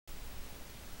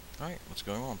Alright, what's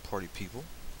going on, party people?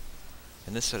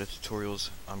 In this set of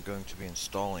tutorials, I'm going to be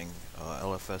installing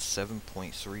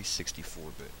LFS-7.3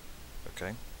 64-bit.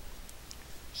 Okay?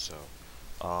 So,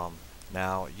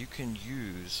 now you can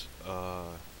use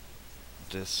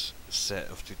this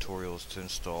set of tutorials to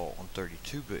install on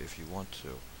 32-bit if you want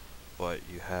to, but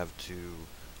you have to,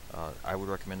 I would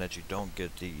recommend that you don't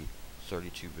get the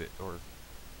 32-bit, or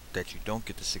that you don't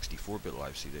get the 64-bit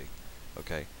live CD.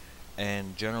 Okay?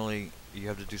 And generally you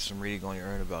have to do some reading on your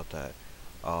own about that,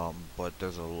 but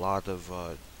there's a lot of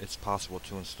it's possible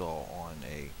to install on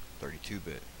a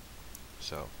 32-bit,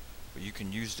 so but you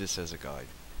can use this as a guide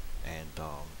and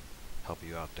help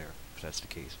you out there if that's the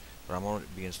case. But I'm going to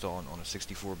be installing on a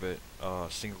 64-bit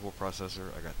single core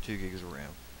processor. I got 2 gigs of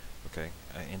RAM, okay,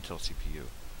 Intel CPU.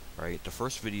 Right, the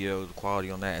first video, the quality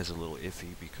on that is a little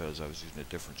iffy because I was using a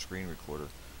different screen recorder,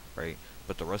 right,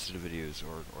 but the rest of the videos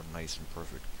are nice and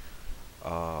perfect.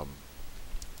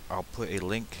 I'll put a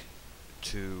link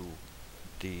to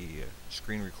the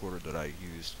screen recorder that I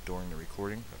used during the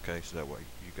recording, okay, so that way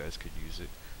you guys could use it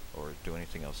or do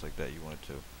anything else like that you wanted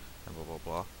to, and blah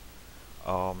blah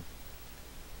blah.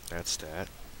 That's that.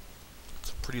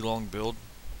 It's a pretty long build,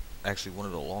 actually one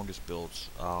of the longest builds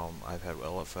I've had with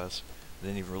LFS. I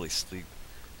didn't even really sleep.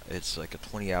 It's like a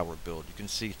 20-hour build. You can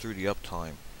see through the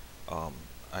uptime.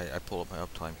 I pull up my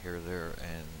uptime here or there,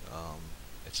 and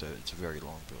it's a very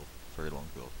long build,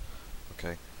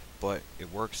 okay, but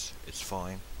it works. It's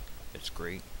fine. It's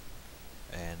great,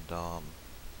 and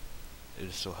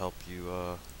it'll still help you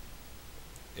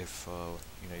if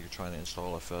you know, you're trying to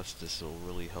install LFS. This will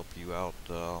really help you out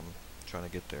trying to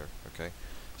get there. Okay,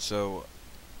 so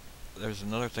there's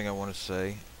another thing I want to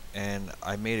say, and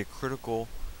I made a critical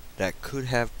that could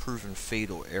have proven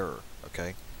fatal error.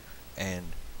 Okay,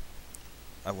 and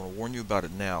I want to warn you about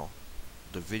it now.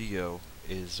 The video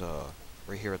is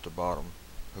right here at the bottom.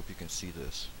 Hope you can see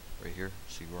this right here.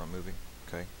 See where I'm moving?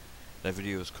 Okay. That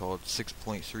video is called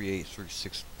 6.38 through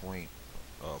 6.47.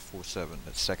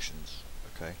 That's sections.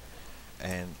 Okay.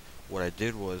 And what I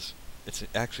did was, it's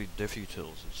actually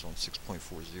diffutils. It's on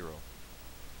 6.40.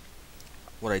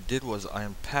 What I did was I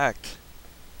unpacked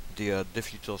the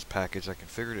diffutils package. I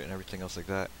configured it and everything else like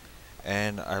that,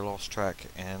 and I lost track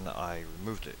and I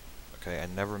removed it. Okay. I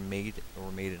never made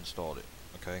installed it.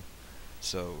 Okay.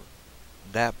 So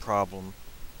that problem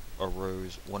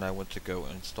arose when I went to go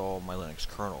install my Linux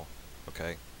kernel.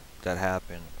 Okay, that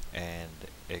happened, and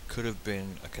it could have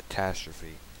been a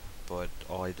catastrophe, but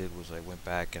all I did was I went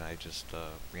back and I just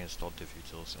reinstalled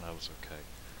diffutils, and I was okay.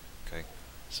 Okay,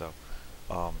 so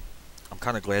I'm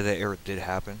kind of glad that error did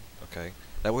happen. Okay,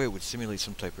 that way it would simulate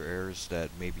some type of errors that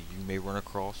maybe you may run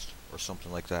across or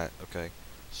something like that. Okay,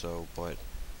 so but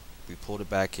we pulled it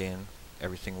back in,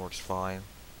 everything works fine,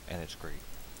 and it's great.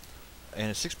 And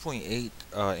a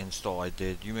 6.8 install I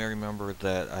did, you may remember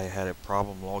that I had a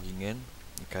problem logging in,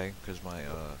 okay, because my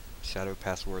shadow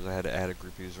passwords, I had to add a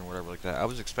group user and whatever like that. I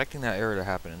was expecting that error to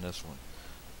happen in this one,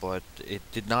 but it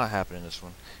did not happen in this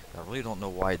one. I really don't know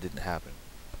why it didn't happen,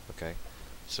 okay,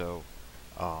 so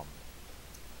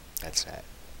that's that.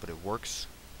 But it works,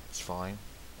 it's fine.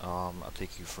 I'll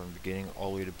take you from the beginning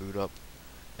all the way to boot up,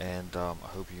 and I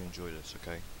hope you enjoy this,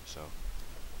 okay, so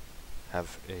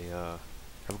have a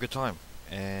good time,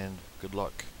 and good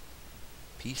luck.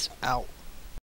 Peace out.